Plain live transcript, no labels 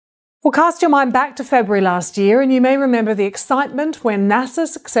Well, cast your mind back to February last year, and you may remember the excitement when NASA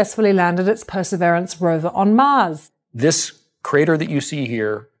successfully landed its Perseverance rover on Mars. This crater that you see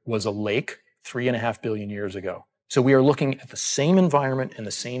here was a lake 3.5 billion years ago. So we are looking at the same environment in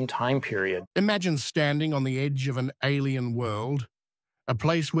the same time period. Imagine standing on the edge of an alien world, a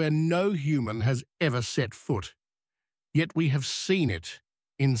place where no human has ever set foot. Yet we have seen it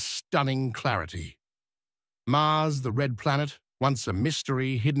in stunning clarity. Mars, the red planet, once a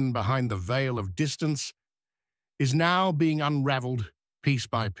mystery hidden behind the veil of distance, is now being unraveled piece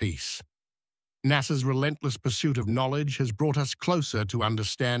by piece. NASA's relentless pursuit of knowledge has brought us closer to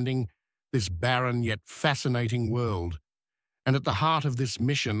understanding this barren yet fascinating world. And at the heart of this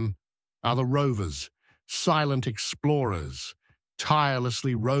mission are the rovers, silent explorers,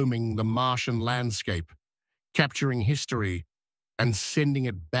 tirelessly roaming the Martian landscape, capturing history and sending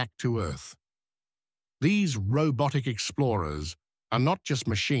it back to Earth. These robotic explorers are not just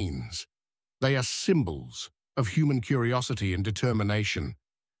machines. They are symbols of human curiosity and determination,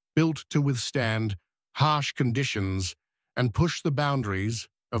 built to withstand harsh conditions and push the boundaries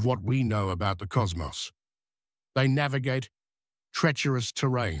of what we know about the cosmos. They navigate treacherous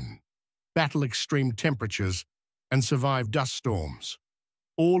terrain, battle extreme temperatures, and survive dust storms,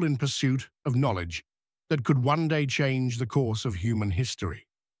 all in pursuit of knowledge that could one day change the course of human history.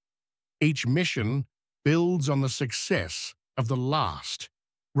 Each mission builds on the success of the last,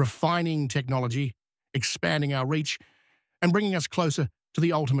 refining technology, expanding our reach, and bringing us closer to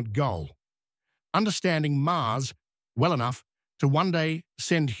the ultimate goal: understanding Mars well enough to one day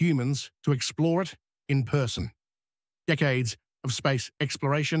send humans to explore it in person. Decades of space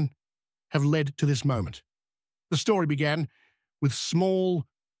exploration have led to this moment. The story began with small,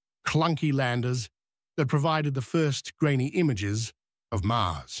 clunky landers that provided the first grainy images of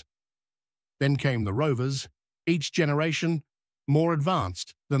Mars. Then came the rovers, each generation more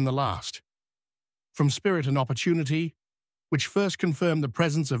advanced than the last. From Spirit and Opportunity, which first confirmed the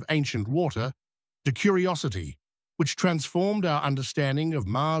presence of ancient water, to Curiosity, which transformed our understanding of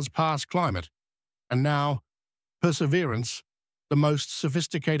Mars' past climate, and now Perseverance, the most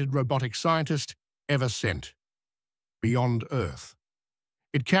sophisticated robotic scientist ever sent. Beyond Earth.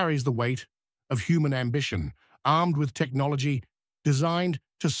 It carries the weight of human ambition, armed with technology designed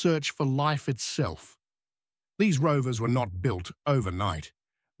to search for life itself. These rovers were not built overnight.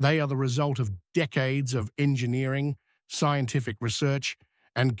 They are the result of decades of engineering, scientific research,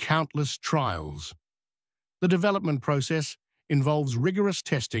 and countless trials. The development process involves rigorous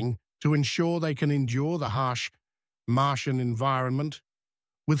testing to ensure they can endure the harsh Martian environment,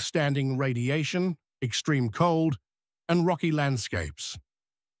 withstanding radiation, extreme cold, and rocky landscapes.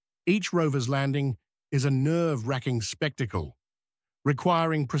 Each rover's landing is a nerve-wracking spectacle,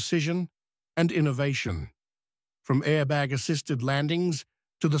 requiring precision and innovation. From airbag-assisted landings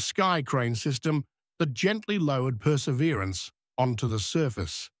to the sky crane system that gently lowered Perseverance onto the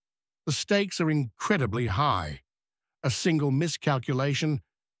surface. The stakes are incredibly high. A single miscalculation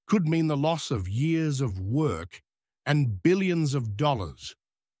could mean the loss of years of work and billions of dollars.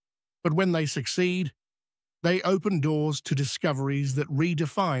 But when they succeed, they open doors to discoveries that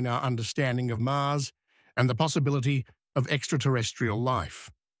redefine our understanding of Mars and the possibility of extraterrestrial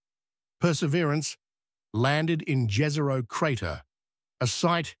life. Perseverance landed in Jezero Crater, a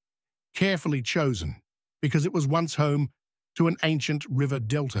site carefully chosen because it was once home to an ancient river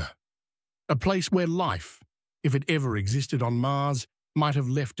delta, a place where life, if it ever existed on Mars, might have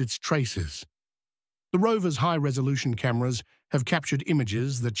left its traces. The rover's high-resolution cameras have captured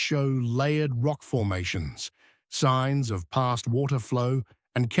images that show layered rock formations, signs of past water flow,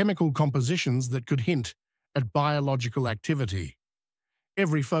 and chemical compositions that could hint at biological activity.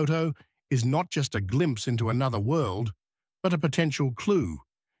 Every photo is not just a glimpse into another world, but a potential clue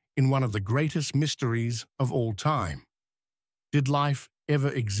in one of the greatest mysteries of all time. Did life ever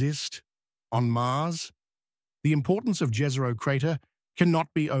exist on Mars? The importance of Jezero Crater cannot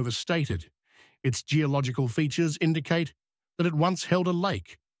be overstated. Its geological features indicate that it once held a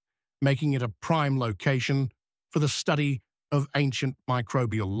lake, making it a prime location for the study of ancient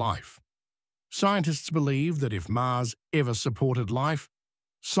microbial life. Scientists believe that if Mars ever supported life,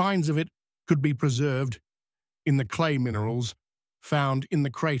 signs of it could be preserved in the clay minerals found in the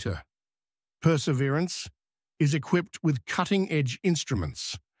crater. Perseverance is equipped with cutting-edge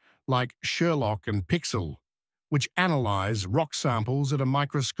instruments like Sherlock and Pixel, which analyze rock samples at a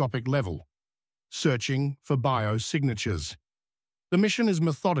microscopic level, searching for biosignatures. The mission is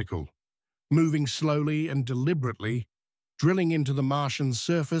methodical, moving slowly and deliberately, drilling into the Martian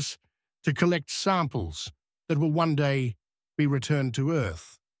surface to collect samples that will one day be returned to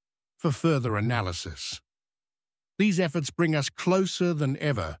Earth for further analysis. These efforts bring us closer than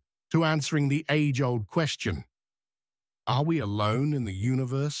ever to answering the age-old question, are we alone in the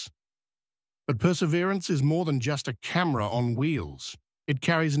universe? But Perseverance is more than just a camera on wheels. It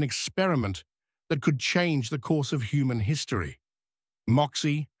carries an experiment that could change the course of human history.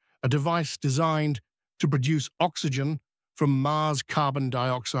 MOXIE, a device designed to produce oxygen from Mars' carbon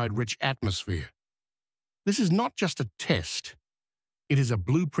dioxide-rich atmosphere. This is not just a test. It is a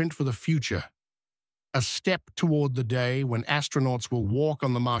blueprint for the future, a step toward the day when astronauts will walk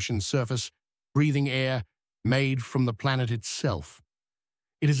on the Martian surface, breathing air made from the planet itself.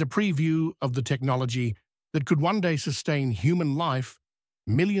 It is a preview of the technology that could one day sustain human life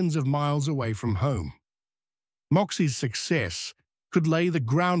millions of miles away from home. MOXIE's success could lay the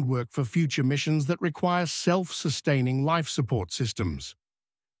groundwork for future missions that require self-sustaining life support systems,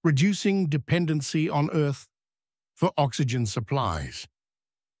 reducing dependency on Earth for oxygen supplies.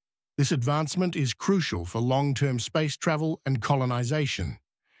 This advancement is crucial for long-term space travel and colonization,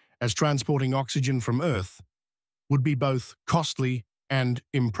 as transporting oxygen from Earth would be both costly and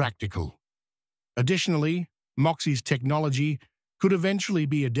impractical. Additionally, MOXIE's technology could eventually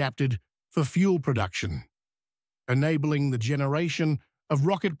be adapted for fuel production, enabling the generation of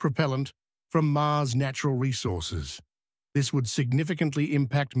rocket propellant from Mars' natural resources. This would significantly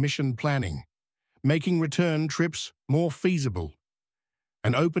impact mission planning, making return trips more feasible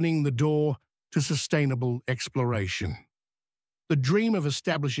and opening the door to sustainable exploration. The dream of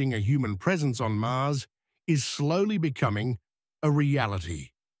establishing a human presence on Mars is slowly becoming a reality.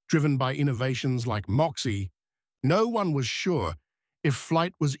 Driven by innovations like MOXIE, no one was sure if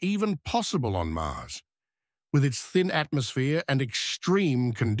flight was even possible on Mars, with its thin atmosphere and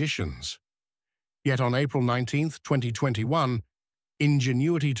extreme conditions. Yet on April 19, 2021,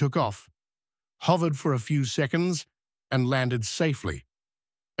 Ingenuity took off, hovered for a few seconds, and landed safely,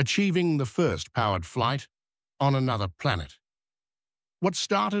 achieving the first powered flight on another planet. What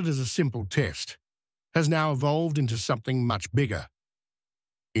started as a simple test has now evolved into something much bigger.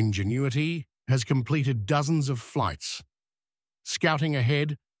 Ingenuity has completed dozens of flights, scouting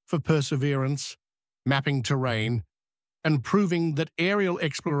ahead for Perseverance, mapping terrain, and proving that aerial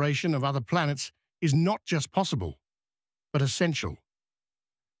exploration of other planets is not just possible, but essential.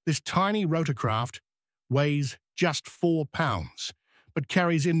 This tiny rotorcraft weighs just 4 pounds, but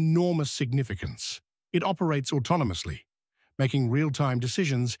carries enormous significance. It operates autonomously, making real-time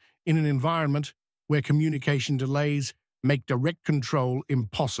decisions in an environment where communication delays make direct control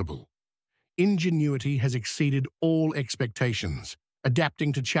impossible. Ingenuity has exceeded all expectations,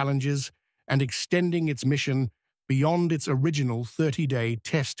 adapting to challenges and extending its mission beyond its original 30-day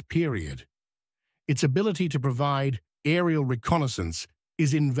test period. Its ability to provide aerial reconnaissance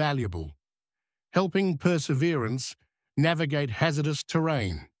is invaluable, helping Perseverance navigate hazardous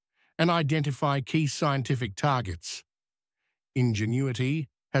terrain and identify key scientific targets. Ingenuity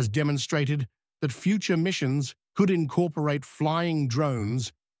has demonstrated that future missions could incorporate flying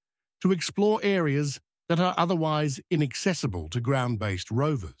drones to explore areas that are otherwise inaccessible to ground-based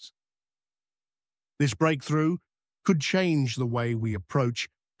rovers. This breakthrough could change the way we approach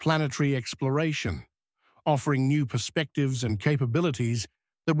planetary exploration, offering new perspectives and capabilities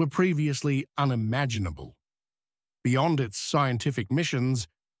that were previously unimaginable. Beyond its scientific missions,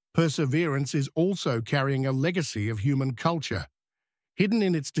 Perseverance is also carrying a legacy of human culture. Hidden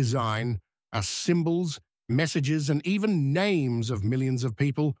in its design are symbols, messages, and even names of millions of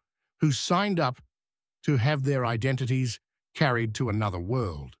people who signed up to have their identities carried to another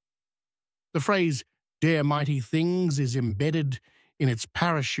world. The phrase, "Dare mighty things," is embedded in its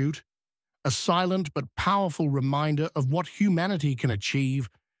parachute, a silent but powerful reminder of what humanity can achieve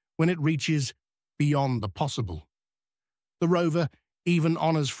when it reaches beyond the possible. The rover even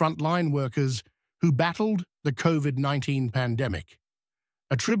honors frontline workers who battled the COVID-19 pandemic,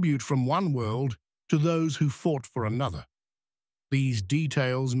 a tribute from one world to those who fought for another. These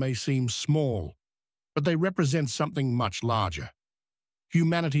details may seem small, but they represent something much larger: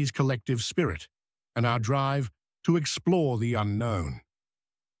 humanity's collective spirit and our drive to explore the unknown.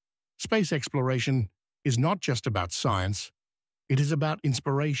 Space exploration is not just about science, it is about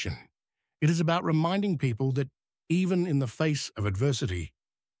inspiration. It is about reminding people that even in the face of adversity,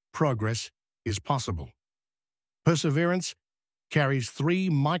 progress is possible. Perseverance carries 3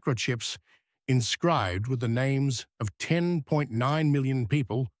 microchips inscribed with the names of 10.9 million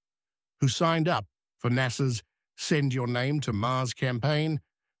people who signed up for NASA's Send Your Name to Mars campaign,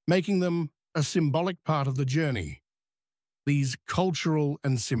 making them a symbolic part of the journey. These cultural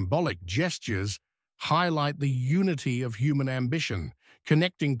and symbolic gestures highlight the unity of human ambition,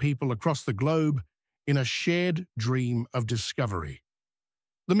 connecting people across the globe in a shared dream of discovery.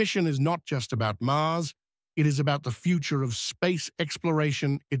 The mission is not just about Mars, it is about the future of space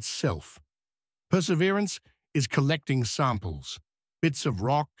exploration itself. Perseverance is collecting samples, bits of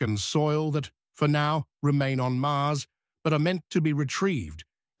rock and soil that, for now, remain on Mars, but are meant to be retrieved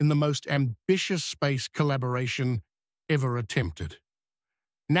in the most ambitious space collaboration ever attempted.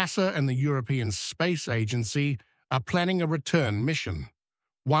 NASA and the European Space Agency are planning a return mission,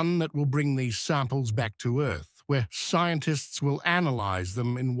 one that will bring these samples back to Earth, where scientists will analyze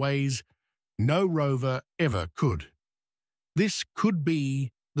them in ways no rover ever could. This could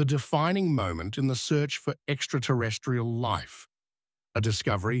be the defining moment in the search for extraterrestrial life, a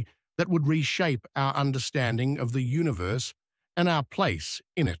discovery that would reshape our understanding of the universe and our place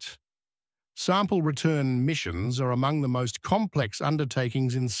in it. Sample return missions are among the most complex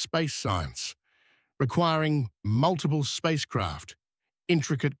undertakings in space science, requiring multiple spacecraft,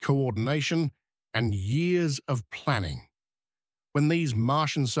 intricate coordination, and years of planning. When these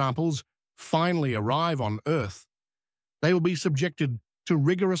Martian samples finally arrive on Earth, they will be subjected to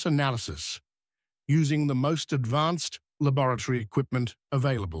rigorous analysis using the most advanced laboratory equipment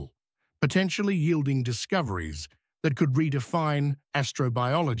available, potentially yielding discoveries that could redefine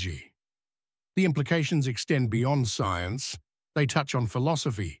astrobiology. The implications extend beyond science. They touch on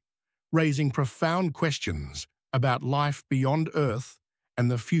philosophy, raising profound questions about life beyond Earth and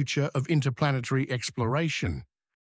the future of interplanetary exploration.